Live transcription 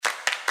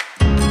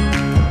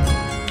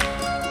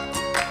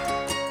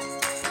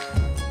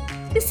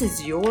This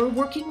is Your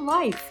Working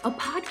Life, a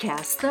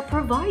podcast that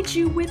provides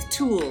you with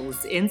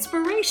tools,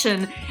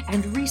 inspiration,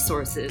 and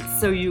resources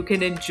so you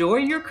can enjoy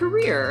your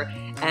career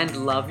and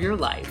love your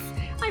life.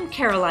 I'm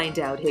Caroline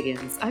Dowd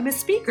Higgins. I'm a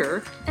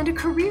speaker and a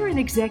career and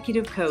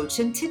executive coach,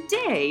 and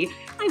today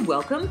I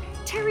welcome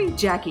Terry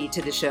Jackie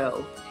to the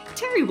show.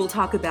 Terry will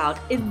talk about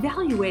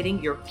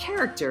evaluating your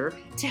character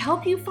to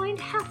help you find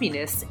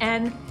happiness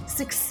and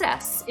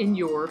success in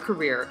your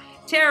career.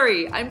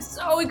 Terry, I'm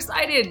so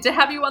excited to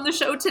have you on the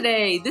show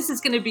today. This is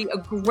going to be a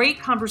great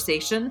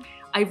conversation.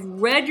 I've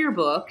read your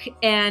book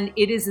and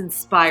it is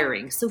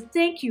inspiring. So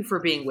thank you for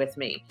being with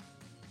me.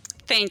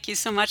 Thank you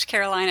so much,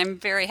 Caroline. I'm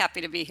very happy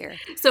to be here.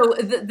 So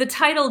the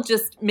title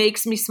just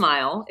makes me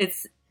smile.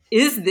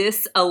 Is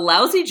this a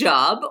lousy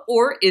job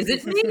or is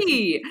it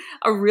me?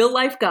 A real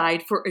life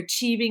guide for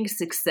achieving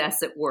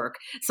success at work.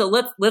 So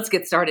let's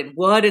get started.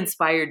 What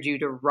inspired you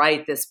to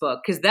write this book?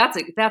 Because that's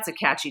a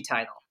catchy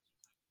title.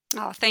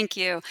 Oh, thank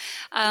you.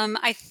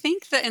 I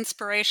think the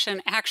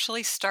inspiration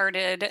actually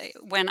started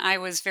when I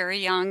was very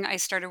young. I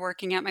started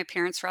working at my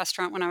parents'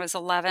 restaurant when I was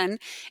 11,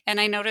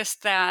 and I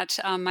noticed that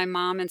my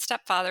mom and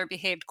stepfather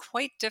behaved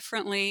quite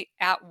differently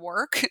at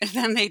work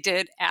than they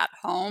did at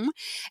home,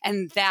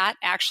 and that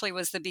actually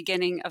was the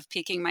beginning of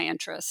piquing my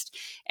interest.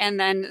 And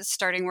then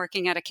starting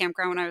working at a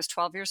campground when I was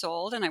 12 years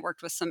old, and I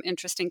worked with some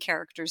interesting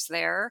characters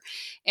there,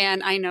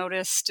 and I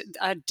noticed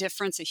a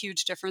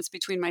huge difference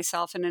between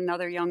myself and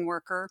another young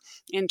worker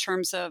in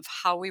terms of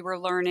how we were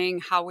learning,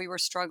 how we were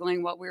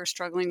struggling, what we were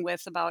struggling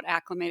with about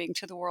acclimating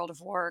to the world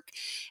of work.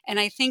 And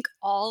I think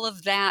all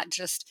of that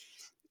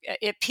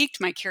it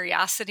piqued my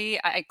curiosity.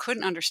 I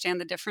couldn't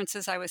understand the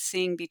differences I was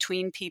seeing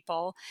between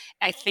people.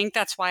 I think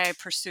that's why I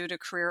pursued a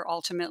career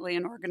ultimately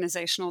in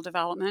organizational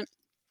development.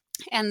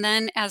 And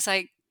then as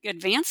I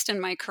advanced in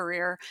my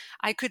career,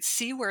 I could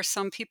see where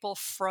some people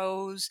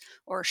froze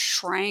or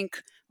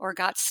shrank or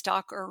got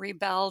stuck or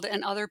rebelled,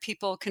 and other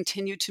people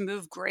continued to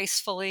move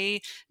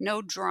gracefully,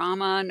 no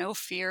drama, no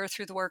fear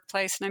through the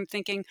workplace. And I'm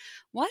thinking,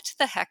 what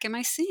the heck am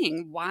I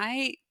seeing?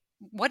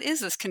 What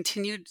is this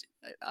continued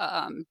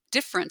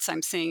difference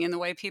I'm seeing in the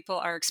way people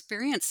are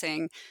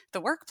experiencing the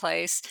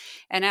workplace?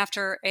 And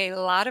after a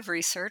lot of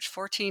research,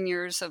 14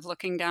 years of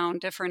looking down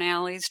different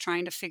alleys,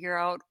 trying to figure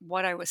out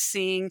what I was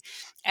seeing,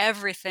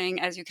 everything,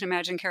 as you can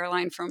imagine,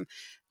 Caroline, from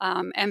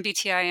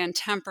MBTI and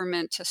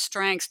temperament to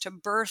strengths to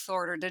birth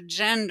order to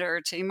gender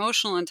to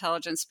emotional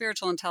intelligence,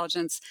 spiritual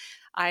intelligence,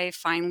 I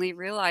finally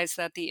realized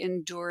that the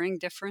enduring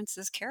difference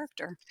is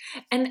character.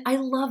 And I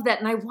love that.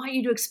 And I want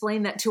you to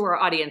explain that to our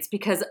audience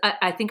because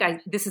I think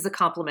this is a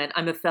compliment.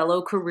 I'm a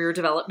fellow career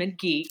development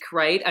geek,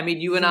 right? I mean,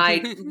 you and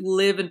I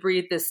live and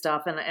breathe this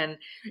stuff and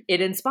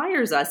it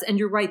inspires us. And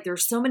you're right.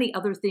 There's so many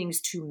other things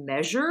to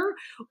measure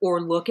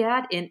or look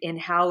at in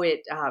how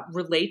it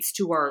relates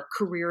to our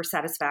career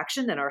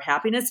satisfaction and our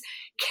happiness.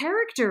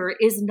 Character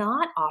is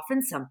not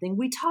often something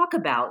we talk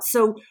about.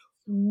 So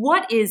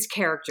what is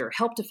character?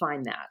 Help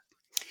define that.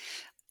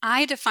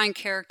 I define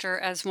character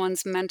as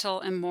one's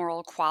mental and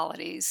moral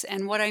qualities.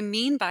 And what I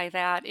mean by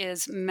that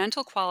is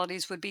mental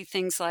qualities would be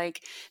things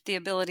like the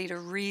ability to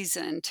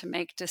reason, to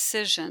make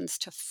decisions,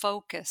 to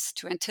focus,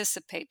 to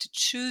anticipate, to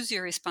choose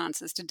your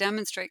responses, to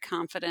demonstrate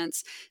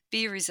confidence,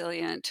 be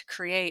resilient, to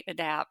create,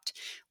 adapt.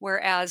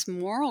 Whereas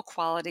moral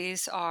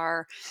qualities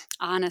are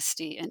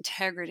honesty,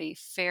 integrity,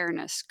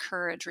 fairness,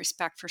 courage,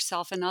 respect for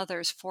self and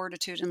others,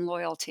 fortitude, and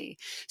loyalty.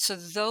 So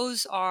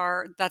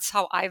that's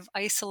how I've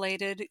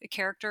isolated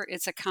character.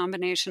 It's a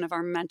combination of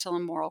our mental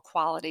and moral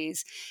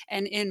qualities.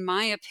 And in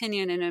my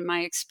opinion and in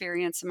my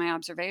experience and my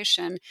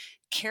observation,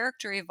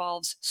 character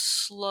evolves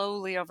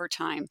slowly over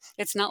time.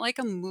 It's not like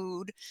a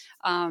mood.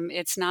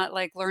 It's not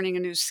like learning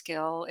a new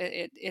skill.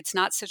 It's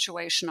not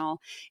situational.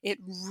 It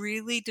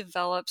really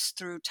develops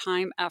through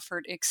time,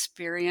 effort,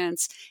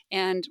 experience,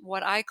 and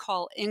what I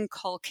call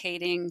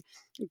inculcating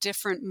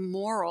different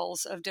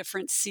morals of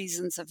different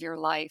seasons of your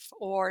life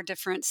or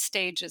different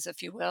stages,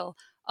 if you will,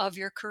 of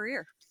your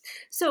career.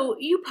 So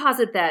you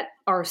posit that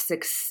our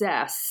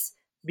success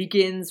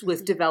begins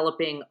with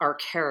developing our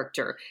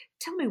character.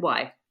 Tell me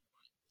why.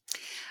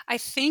 I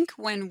think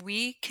when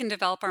we can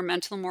develop our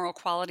mental and moral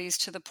qualities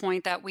to the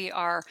point that we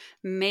are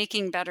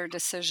making better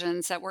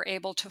decisions, that we're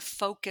able to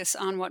focus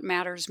on what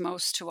matters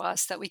most to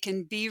us, that we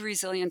can be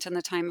resilient in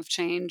the time of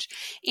change,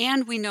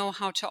 and we know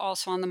how to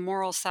also, on the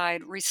moral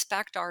side,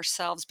 respect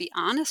ourselves, be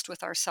honest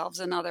with ourselves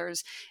and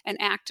others, and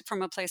act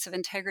from a place of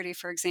integrity,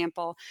 for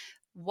example,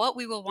 what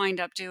we will wind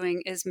up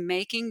doing is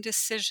making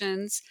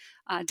decisions,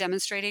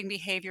 demonstrating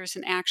behaviors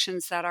and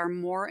actions that are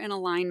more in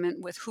alignment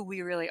with who we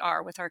really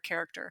are, with our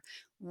character.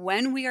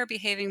 When we are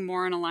behaving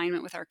more in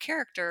alignment with our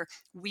character,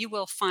 we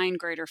will find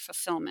greater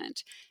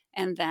fulfillment.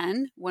 And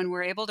then when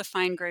we're able to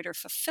find greater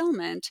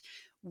fulfillment,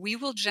 we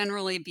will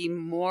generally be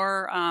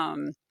more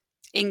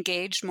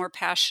engaged, more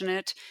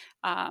passionate,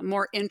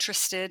 more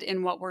interested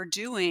in what we're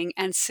doing,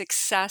 and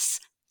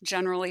success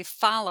generally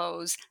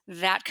follows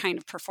that kind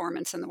of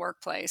performance in the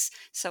workplace.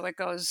 So it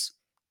goes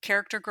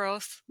character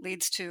growth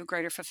leads to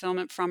greater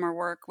fulfillment from our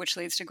work, which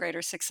leads to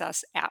greater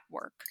success at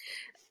work.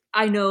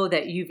 I know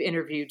that you've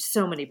interviewed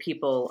so many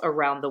people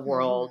around the Mhm.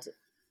 world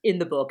in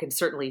the book and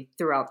certainly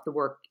throughout the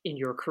work in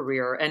your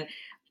career. And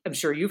I'm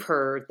sure you've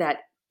heard that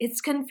it's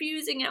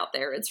confusing out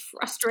there. It's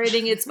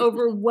frustrating. It's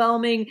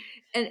overwhelming.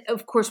 And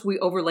of course, we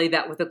overlay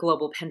that with a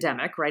global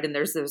pandemic, right? And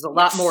there's a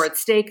lot more Yes. at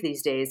stake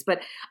these days.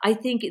 But I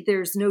think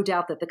there's no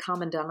doubt that the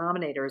common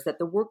denominator is that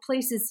the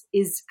workplace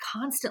is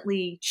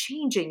constantly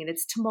changing and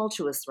it's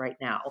tumultuous right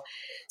now.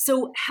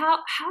 So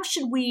how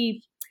should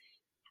we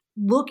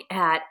look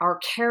at our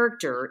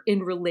character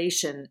in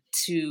relation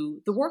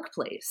to the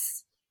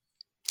workplace?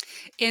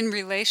 In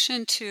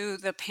relation to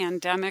the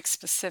pandemic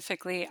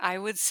specifically, I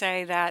would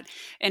say that,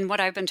 and what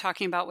I've been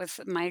talking about with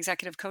my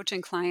executive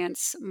coaching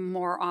clients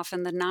more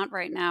often than not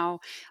right now,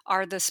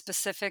 are the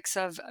specifics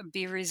of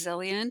be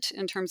resilient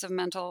in terms of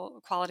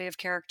mental quality of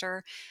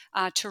character,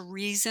 to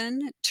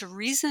reason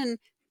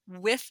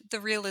with the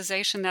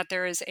realization that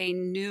there is a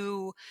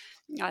new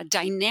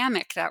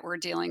dynamic that we're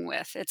dealing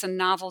with. It's a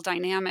novel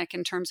dynamic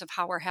in terms of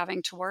how we're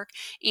having to work,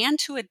 and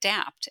to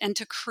adapt and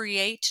to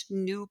create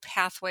new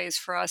pathways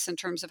for us in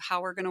terms of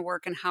how we're going to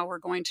work and how we're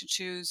going to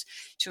choose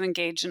to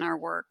engage in our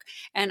work.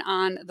 And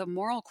on the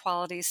moral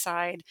quality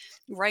side,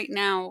 right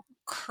now,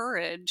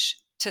 courage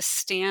to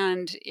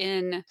stand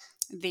in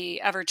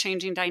the ever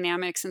changing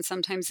dynamics and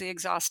sometimes the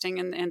exhausting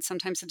and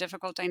sometimes the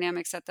difficult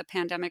dynamics that the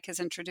pandemic has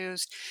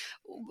introduced,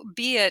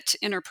 be it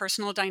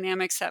interpersonal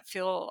dynamics that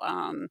feel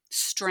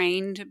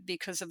strained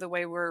because of the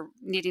way we're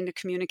needing to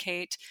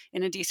communicate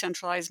in a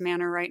decentralized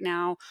manner right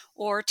now,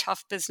 or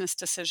tough business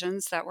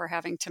decisions that we're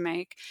having to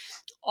make.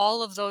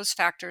 All of those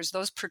factors,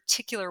 those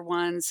particular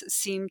ones,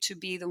 seem to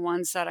be the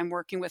ones that I'm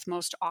working with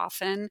most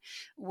often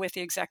with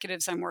the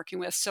executives I'm working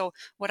with. So,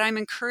 what I'm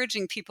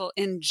encouraging people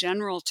in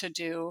general to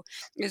do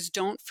is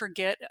don't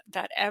forget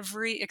that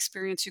every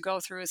experience you go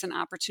through is an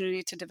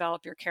opportunity to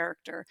develop your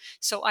character.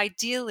 So,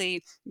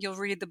 ideally, you'll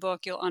read the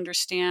book, you'll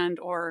understand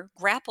or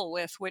grapple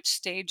with which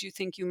stage you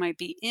think you might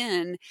be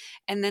in,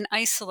 and then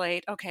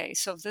isolate, okay,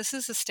 so if this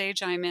is the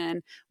stage I'm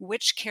in,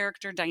 which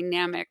character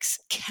dynamics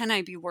can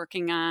I be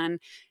working on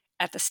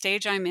at the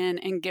stage I'm in,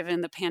 and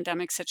given the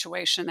pandemic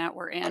situation that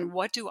we're in?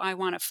 What do I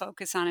want to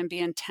focus on and be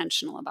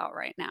intentional about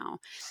right now?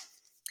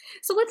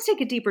 So let's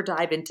take a deeper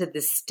dive into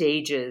the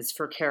stages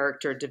for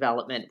character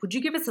development. Would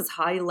you give us a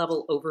high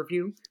level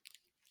overview?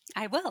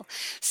 I will.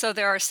 So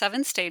there are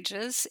 7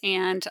 stages,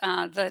 and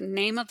the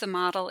name of the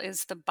model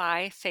is the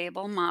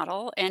Bi-Fable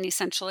model. And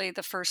essentially,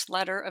 the first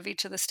letter of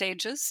each of the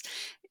stages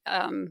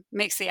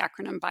makes the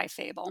acronym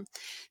Bi-Fable.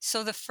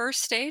 So the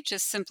first stage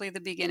is simply the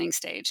beginning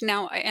stage.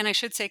 Now, and I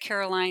should say,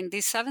 Caroline,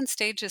 these 7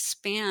 stages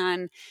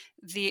span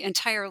the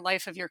entire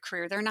life of your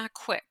career. They're not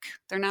quick.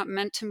 They're not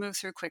meant to move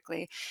through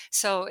quickly.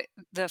 So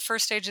the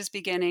first stage is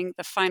beginning,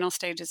 the final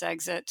stage is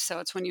exit. So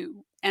it's when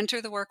you enter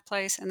the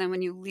workplace and then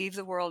when you leave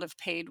the world of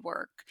paid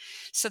work.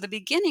 So the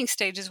beginning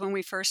stage is when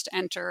we first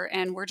enter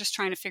and we're just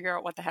trying to figure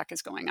out what the heck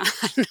is going on.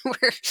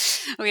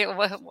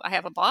 I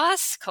have a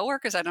boss,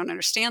 coworkers, I don't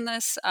understand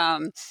this.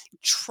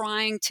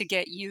 Trying to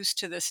get used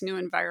to this new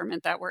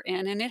environment that we're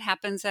in. And it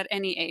happens at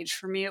any age.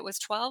 For me, it was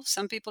 12.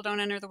 Some people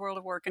don't enter the world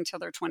of work until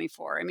they're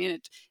 24. I mean,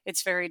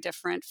 it's very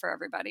different for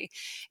everybody.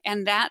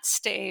 And that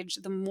stage,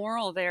 the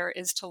moral there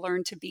is to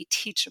learn to be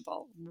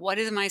teachable. What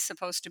am I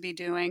supposed to be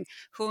doing?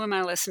 Who am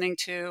I listening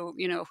to?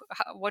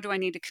 What do I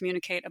need to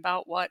communicate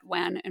about what,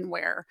 when, and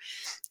where?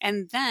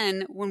 And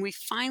then when we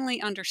finally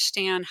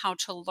understand how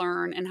to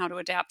learn and how to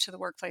adapt to the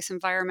workplace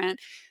environment,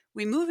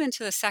 we move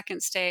into the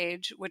second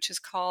stage, which is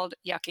called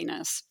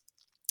yuckiness.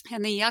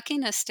 And the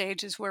yuckiness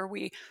stage is where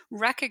we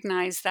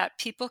recognize that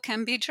people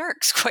can be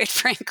jerks, quite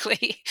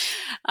frankly.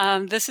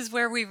 This is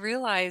where we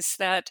realize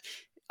that,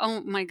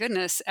 oh my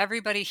goodness,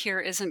 everybody here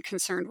isn't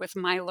concerned with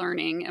my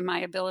learning and my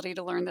ability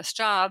to learn this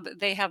job.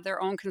 They have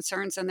their own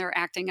concerns and they're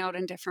acting out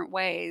in different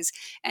ways.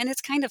 And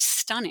it's kind of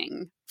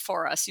stunning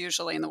for us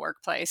usually in the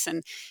workplace.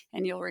 And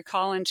you'll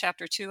recall in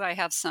chapter 2, I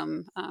have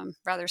some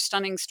rather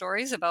stunning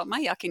stories about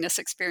my yuckiness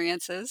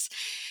experiences.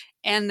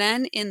 And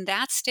then in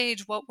that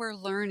stage, what we're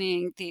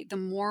learning, the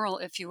moral,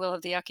 if you will,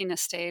 of the yuckiness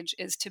stage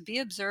is to be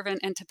observant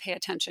and to pay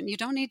attention. You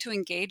don't need to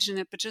engage in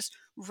it, but just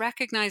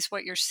recognize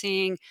what you're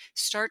seeing,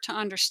 start to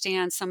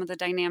understand some of the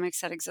dynamics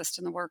that exist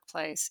in the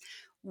workplace.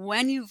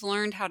 When you've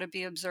learned how to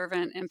be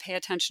observant and pay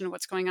attention to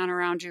what's going on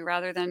around you,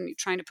 rather than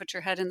trying to put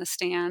your head in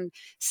the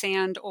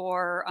sand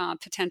or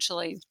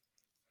potentially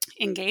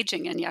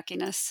engaging in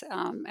yuckiness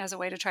as a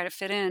way to try to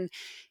fit in,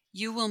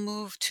 you will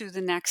move to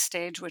the next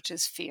stage, which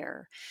is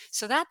fear.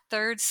 So, that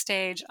third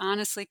stage,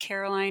 honestly,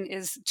 Caroline,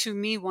 is to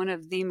me one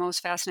of the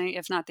most fascinating,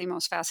 if not the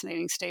most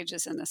fascinating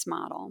stages in this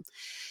model.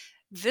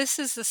 This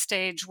is the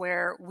stage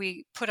where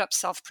we put up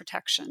self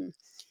protection.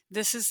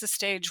 This is the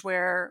stage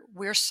where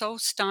we're so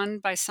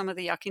stunned by some of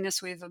the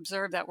yuckiness we've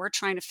observed that we're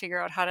trying to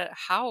figure out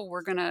how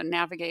we're going to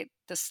navigate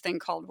this thing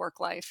called work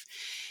life.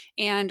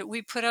 And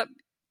we put up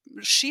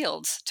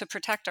shields to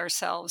protect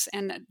ourselves.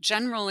 And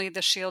generally,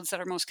 the shields that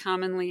are most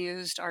commonly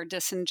used are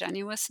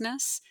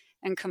disingenuousness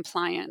and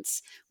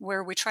compliance,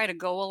 where we try to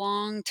go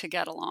along to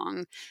get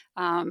along,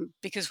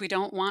 because we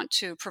don't want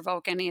to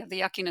provoke any of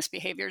the yuckiness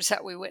behaviors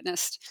that we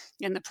witnessed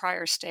in the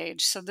prior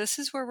stage. So this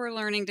is where we're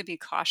learning to be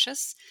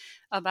cautious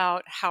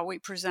about how we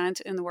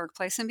present in the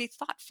workplace and be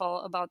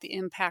thoughtful about the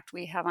impact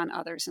we have on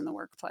others in the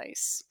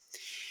workplace.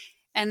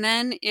 And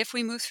then if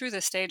we move through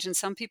this stage, and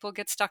some people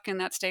get stuck in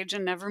that stage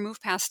and never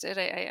move past it,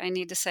 I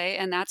need to say,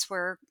 and that's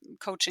where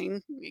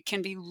coaching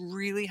can be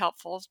really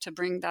helpful to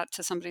bring that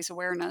to somebody's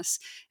awareness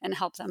and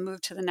help them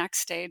move to the next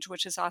stage,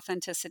 which is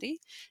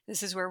authenticity.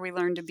 This is where we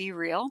learn to be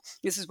real.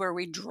 This is where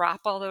we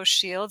drop all those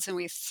shields and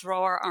we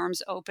throw our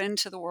arms open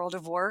to the world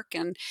of work,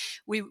 and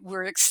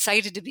we're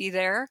excited to be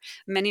there.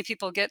 Many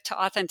people get to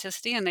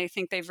authenticity and they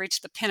think they've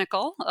reached the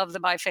pinnacle of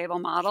the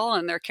BiFABL model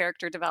and their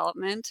character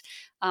development.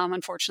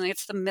 Unfortunately,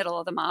 it's the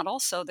middle of the model,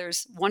 so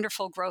there's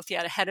wonderful growth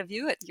yet ahead of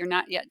you. You're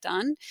not yet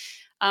done.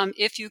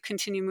 If you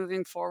continue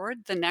moving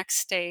forward, the next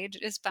stage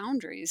is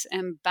boundaries.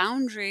 And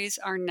boundaries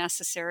are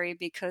necessary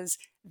because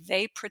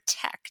they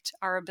protect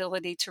our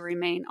ability to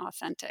remain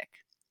authentic.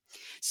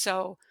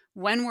 So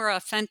when we're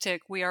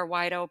authentic, we are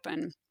wide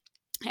open.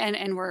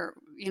 And we're,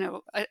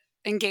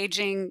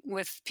 engaging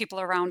with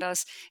people around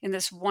us in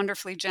this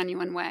wonderfully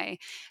genuine way.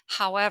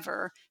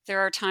 However,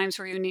 there are times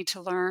where you need to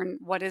learn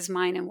what is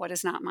mine and what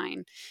is not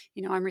mine.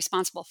 I'm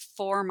responsible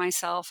for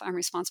myself. I'm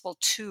responsible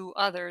to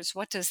others.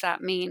 What does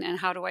that mean? And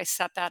how do I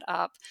set that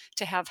up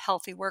to have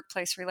healthy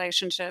workplace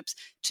relationships,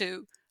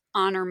 to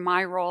honor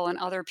my role and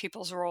other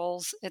people's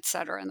roles, et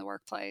cetera, in the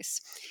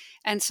workplace?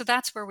 And so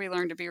that's where we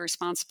learn to be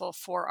responsible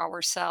for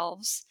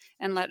ourselves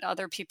and let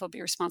other people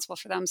be responsible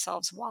for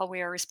themselves while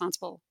we are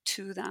responsible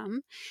to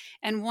them.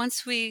 And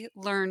once we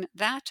learn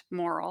that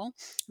moral,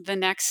 the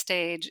next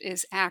stage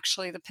is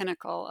actually the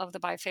pinnacle of the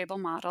BiFABL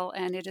model,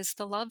 and it is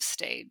the love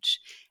stage.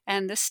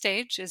 And this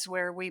stage is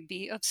where we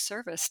be of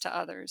service to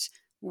others.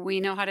 We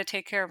know how to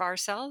take care of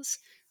ourselves.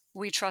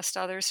 We trust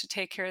others to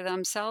take care of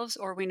themselves,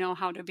 or we know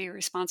how to be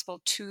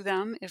responsible to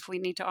them if we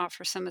need to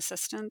offer some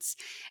assistance.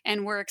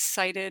 And we're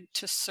excited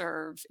to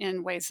serve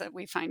in ways that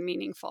we find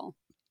meaningful.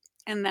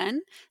 And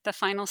then the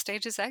final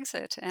stage is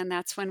exit. And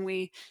that's when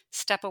we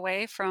step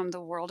away from the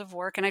world of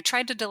work. And I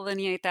tried to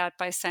delineate that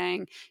by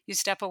saying you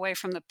step away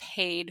from the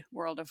paid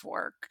world of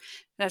work.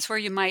 That's where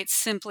you might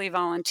simply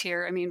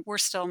volunteer. I mean,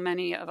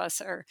 many of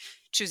us are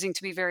choosing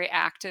to be very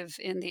active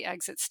in the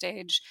exit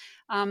stage.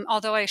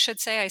 Although I should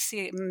say I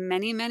see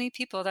many, many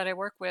people that I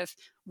work with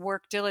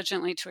work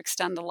diligently to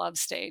extend the love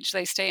stage.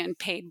 They stay in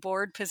paid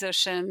board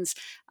positions.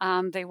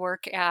 They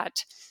work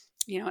at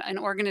an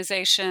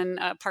organization,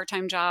 a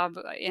part-time job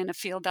in a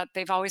field that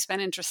they've always been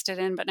interested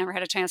in but never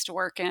had a chance to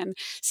work in.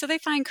 So they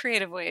find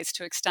creative ways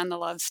to extend the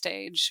love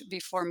stage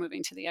before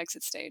moving to the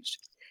exit stage.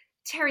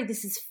 Terry,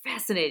 this is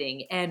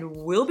fascinating, and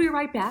we'll be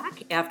right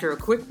back after a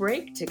quick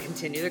break to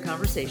continue the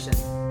conversation.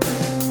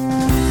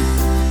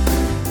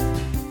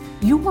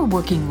 Your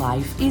working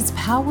life is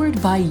powered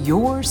by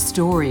your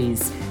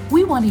stories.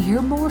 We want to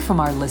hear more from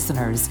our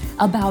listeners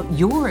about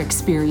your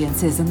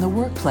experiences in the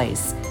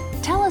workplace.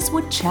 Tell us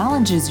what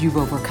challenges you've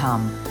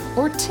overcome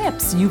or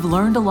tips you've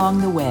learned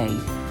along the way.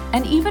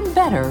 And even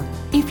better,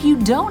 if you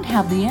don't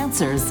have the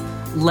answers,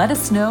 let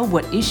us know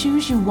what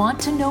issues you want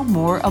to know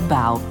more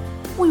about.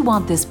 We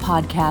want this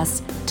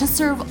podcast to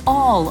serve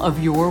all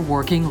of your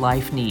working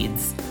life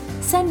needs.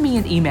 Send me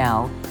an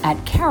email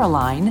at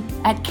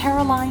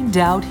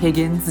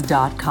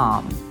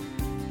caroline@carolinedowdhiggins.com.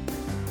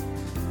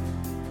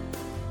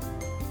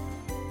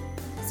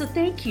 So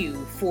thank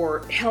you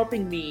for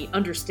helping me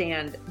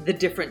understand the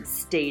different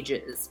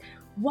stages.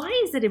 Why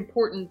is it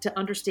important to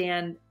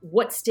understand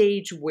what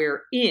stage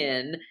we're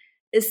in,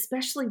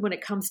 especially when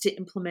it comes to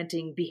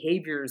implementing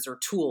behaviors or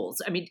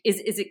tools? I mean,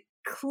 is it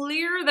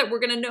clear that we're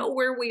going to know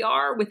where we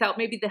are without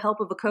maybe the help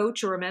of a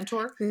coach or a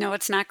mentor? No,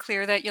 it's not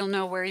clear that you'll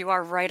know where you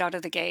are right out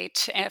of the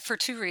gate for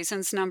two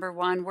reasons. Number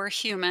one, we're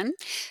human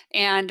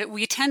and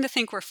we tend to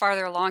think we're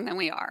farther along than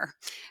we are.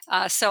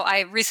 So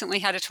I recently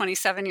had a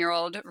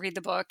 27-year-old read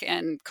the book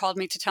and called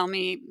me to tell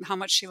me how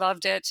much she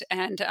loved it,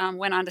 and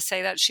went on to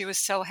say that she was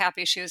so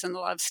happy she was in the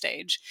love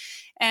stage.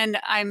 And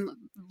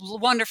I'm a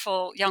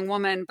wonderful young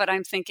woman, but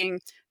I'm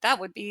thinking that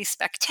would be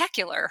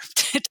spectacular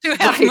to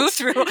have moved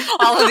through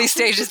all of these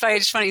stages by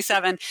age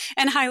 27,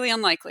 and highly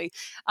unlikely.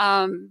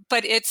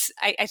 But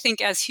I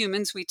think as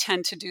humans, we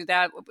tend to do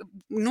that.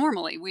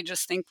 Normally, we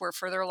just think we're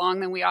further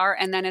along than we are.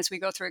 And then as we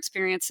go through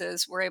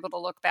experiences, we're able to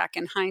look back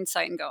in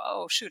hindsight and go,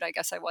 oh, shoot, I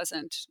guess I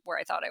wasn't where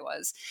I thought I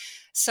was.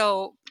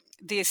 So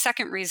the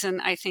second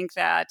reason I think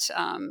that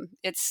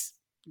it's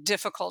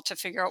difficult to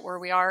figure out where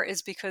we are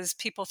is because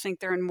people think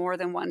they're in more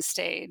than one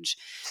stage.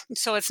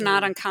 So it's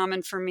not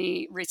uncommon for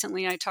me.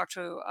 Recently, I talked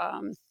to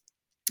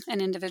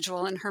an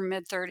individual in her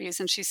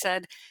mid-30s, and she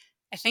said,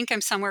 I think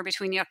I'm somewhere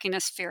between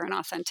yuckiness, fear, and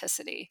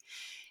authenticity.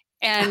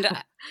 And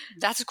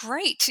that's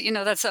great.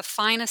 That's a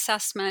fine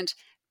assessment.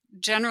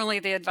 Generally,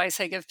 the advice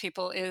I give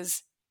people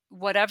is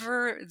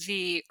whatever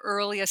the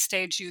earliest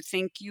stage you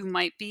think you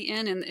might be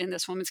in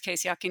this woman's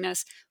case,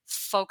 yuckiness,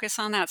 focus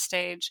on that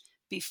stage.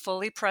 Be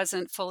fully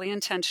present, fully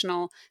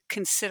intentional,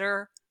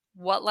 consider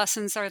what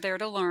lessons are there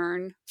to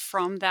learn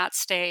from that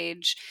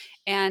stage,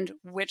 and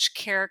which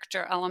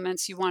character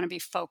elements you want to be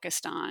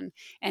focused on,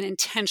 and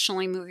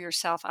intentionally move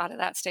yourself out of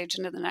that stage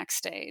into the next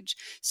stage.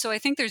 So I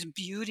think there's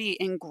beauty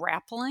in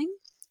grappling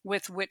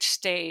with which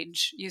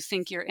stage you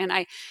think you're in.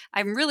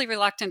 I'm really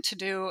reluctant to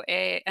do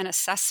an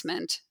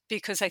assessment,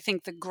 because I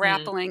think the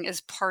grappling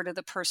is part of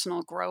the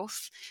personal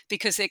growth,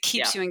 because it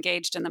keeps you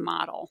engaged in the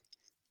model.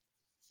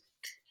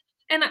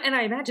 And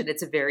I imagine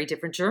it's a very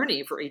different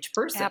journey for each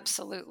person.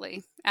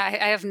 Absolutely.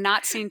 I have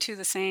not seen two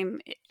the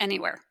same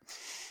anywhere.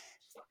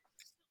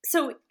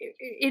 So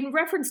in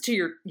reference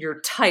to your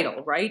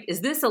title, right? Is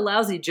this a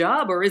lousy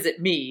job or is it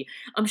me?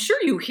 I'm sure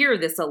you hear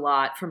this a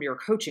lot from your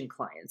coaching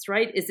clients,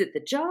 right? Is it the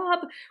job,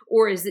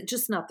 or is it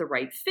just not the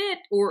right fit,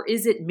 or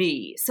is it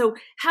me? So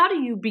how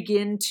do you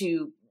begin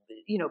to,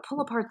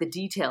 pull apart the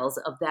details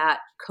of that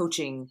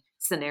coaching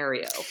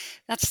scenario?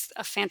 That's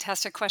a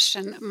fantastic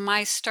question.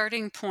 My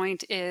starting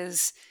point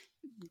is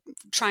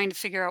trying to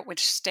figure out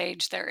which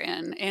stage they're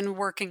in and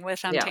working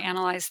with them to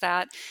analyze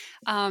that.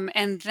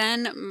 And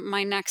then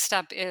my next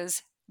step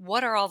is,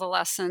 what are all the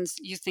lessons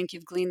you think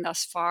you've gleaned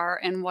thus far,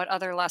 and what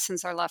other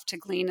lessons are left to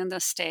glean in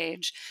this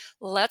stage?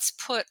 Let's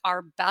put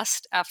our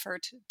best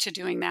effort to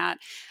doing that.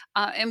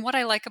 And what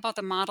I like about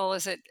the model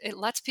is it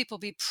lets people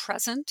be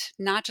present,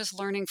 not just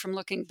learning from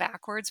looking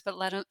backwards, but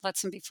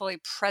lets them be fully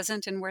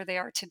present in where they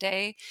are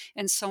today,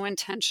 and so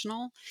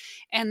intentional.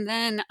 And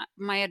then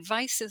my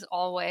advice is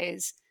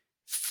always,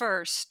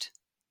 first,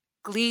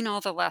 glean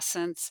all the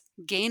lessons,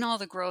 gain all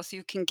the growth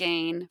you can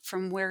gain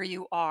from where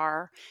you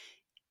are.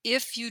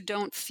 If you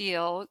don't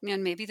feel,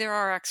 and maybe there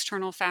are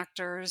external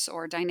factors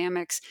or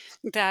dynamics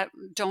that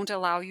don't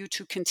allow you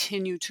to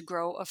continue to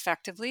grow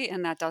effectively,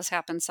 and that does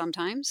happen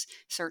sometimes.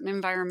 Certain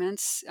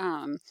environments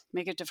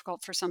make it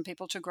difficult for some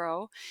people to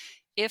grow.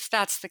 If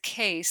that's the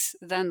case,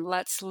 then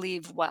let's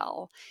leave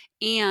well,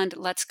 and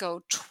let's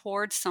go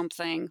towards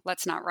something.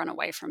 Let's not run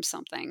away from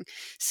something.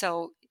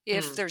 So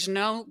if there's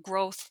no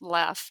growth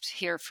left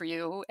here for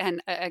you,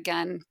 and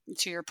again,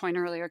 to your point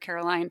earlier,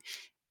 Caroline,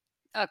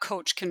 a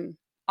coach can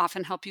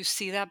often help you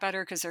see that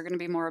better, because they're going to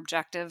be more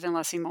objective and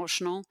less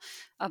emotional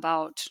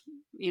about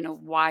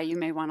why you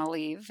may want to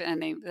leave,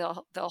 and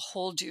they'll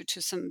hold you to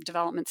some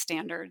development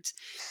standards.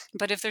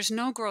 But if there's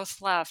no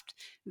growth left,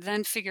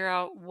 then figure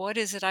out, what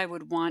is it I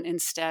would want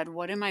instead?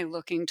 What am I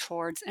looking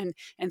towards? And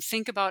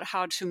think about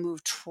how to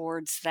move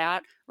towards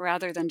that,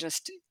 rather than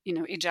just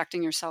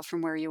ejecting yourself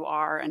from where you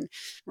are and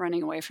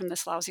running away from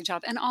this lousy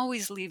job. And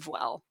always leave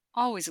well.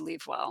 Always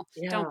leave well.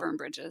 Don't burn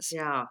bridges.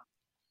 Yeah.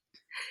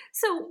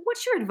 So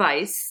what's your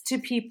advice to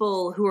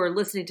people who are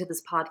listening to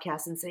this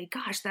podcast and say,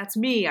 gosh, that's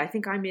me. I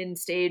think I'm in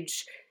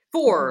stage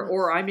 4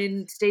 or I'm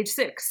in stage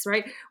 6,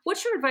 right?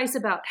 What's your advice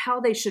about how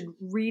they should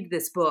read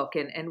this book,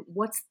 and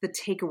what's the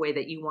takeaway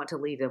that you want to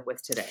leave them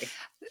with today?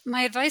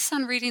 My advice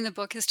on reading the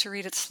book is to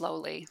read it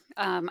slowly.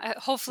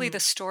 Hopefully the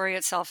story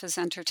itself is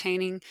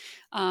entertaining,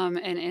 and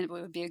it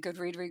would be a good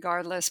read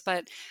regardless.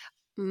 But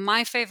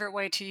my favorite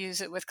way to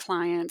use it with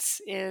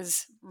clients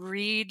is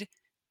read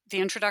the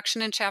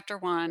introduction in chapter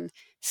 1,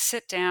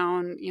 sit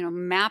down,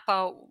 map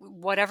out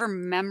whatever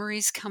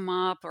memories come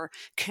up or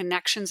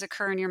connections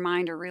occur in your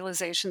mind or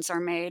realizations are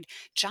made,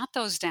 jot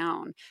those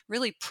down,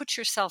 really put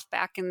yourself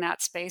back in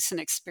that space and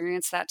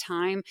experience that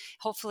time.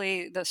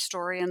 Hopefully the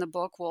story in the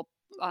book will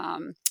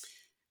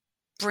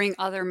bring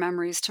other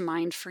memories to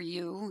mind for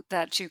you,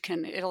 that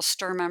it'll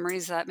stir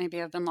memories that maybe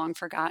have been long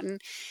forgotten.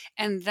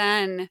 And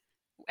then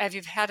as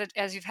you've had a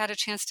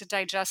chance to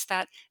digest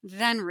that,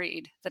 then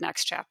read the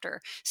next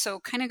chapter. So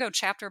kind of go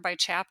chapter by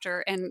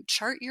chapter and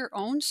chart your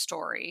own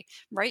story,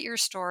 write your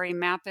story,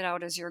 map it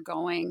out as you're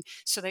going,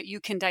 so that you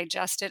can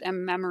digest it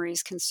and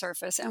memories can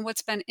surface. And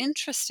what's been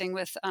interesting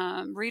with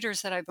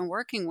readers that I've been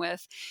working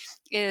with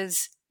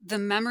is the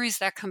memories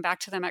that come back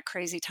to them at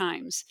crazy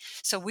times.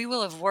 So we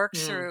will have worked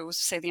through,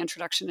 say, the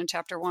introduction in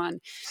chapter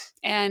 1,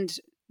 and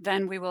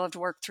then we will have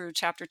worked through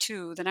chapter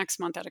 2 the next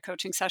month at a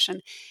coaching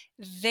session.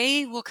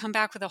 They will come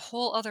back with a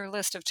whole other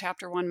list of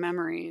chapter 1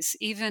 memories,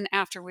 even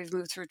after we've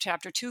moved through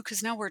chapter 2,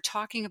 because now we're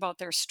talking about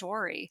their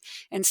story.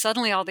 And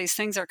suddenly all these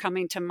things are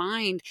coming to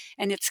mind,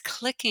 and it's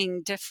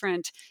clicking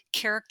different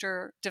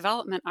character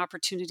development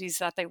opportunities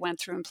that they went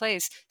through in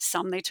place.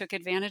 Some they took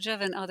advantage of,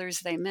 and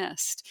others they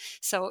missed.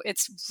 So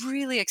it's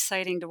really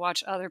exciting to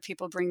watch other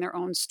people bring their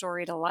own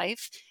story to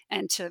life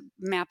and to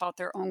map out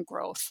their own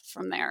growth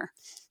from there.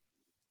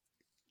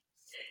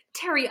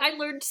 Terry, I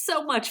learned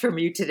so much from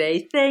you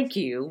today. Thank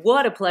you.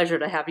 What a pleasure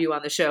to have you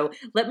on the show.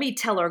 Let me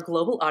tell our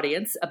global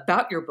audience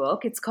about your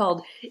book. It's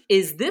called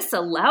Is This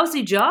a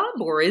Lousy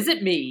Job or Is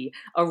It Me?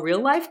 A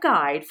Real-Life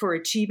Guide for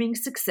Achieving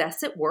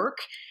Success at Work.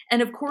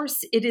 And of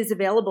course, it is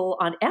available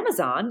on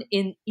Amazon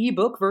in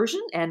ebook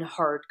version and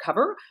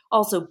hardcover,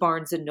 also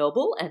Barnes &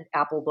 Noble and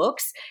Apple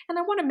Books. And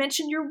I want to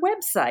mention your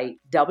website,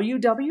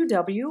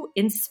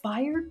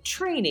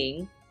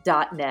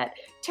 www.inspiredtraining.net.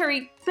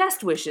 Terry,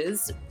 best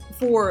wishes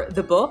for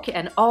the book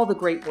and all the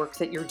great work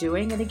that you're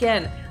doing. And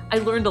again, I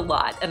learned a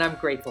lot and I'm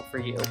grateful for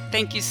you.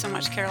 Thank you so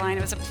much, Caroline.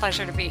 It was a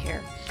pleasure to be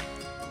here.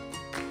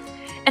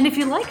 And if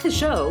you like the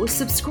show,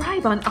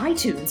 subscribe on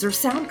iTunes or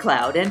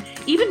SoundCloud, and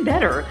even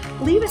better,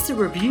 leave us a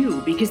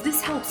review because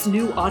this helps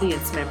new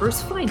audience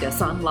members find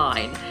us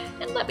online.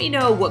 And let me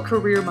know what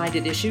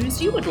career-minded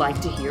issues you would like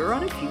to hear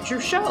on a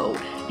future show.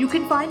 You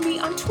can find me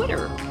on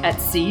Twitter at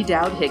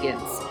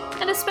 @CDowdHiggins.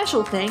 And a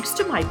special thanks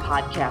to my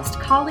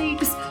podcast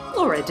colleagues,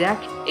 Laura Deck,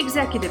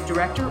 Executive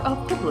Director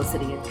of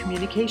Publicity and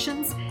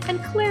Communications,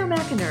 and Claire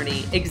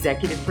McInerney,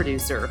 Executive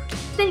Producer.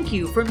 Thank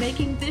you for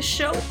making this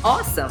show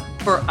awesome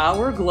for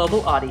our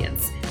global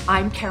audience.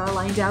 I'm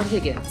Caroline Dowd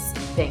Higgins.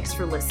 Thanks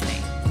for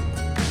listening.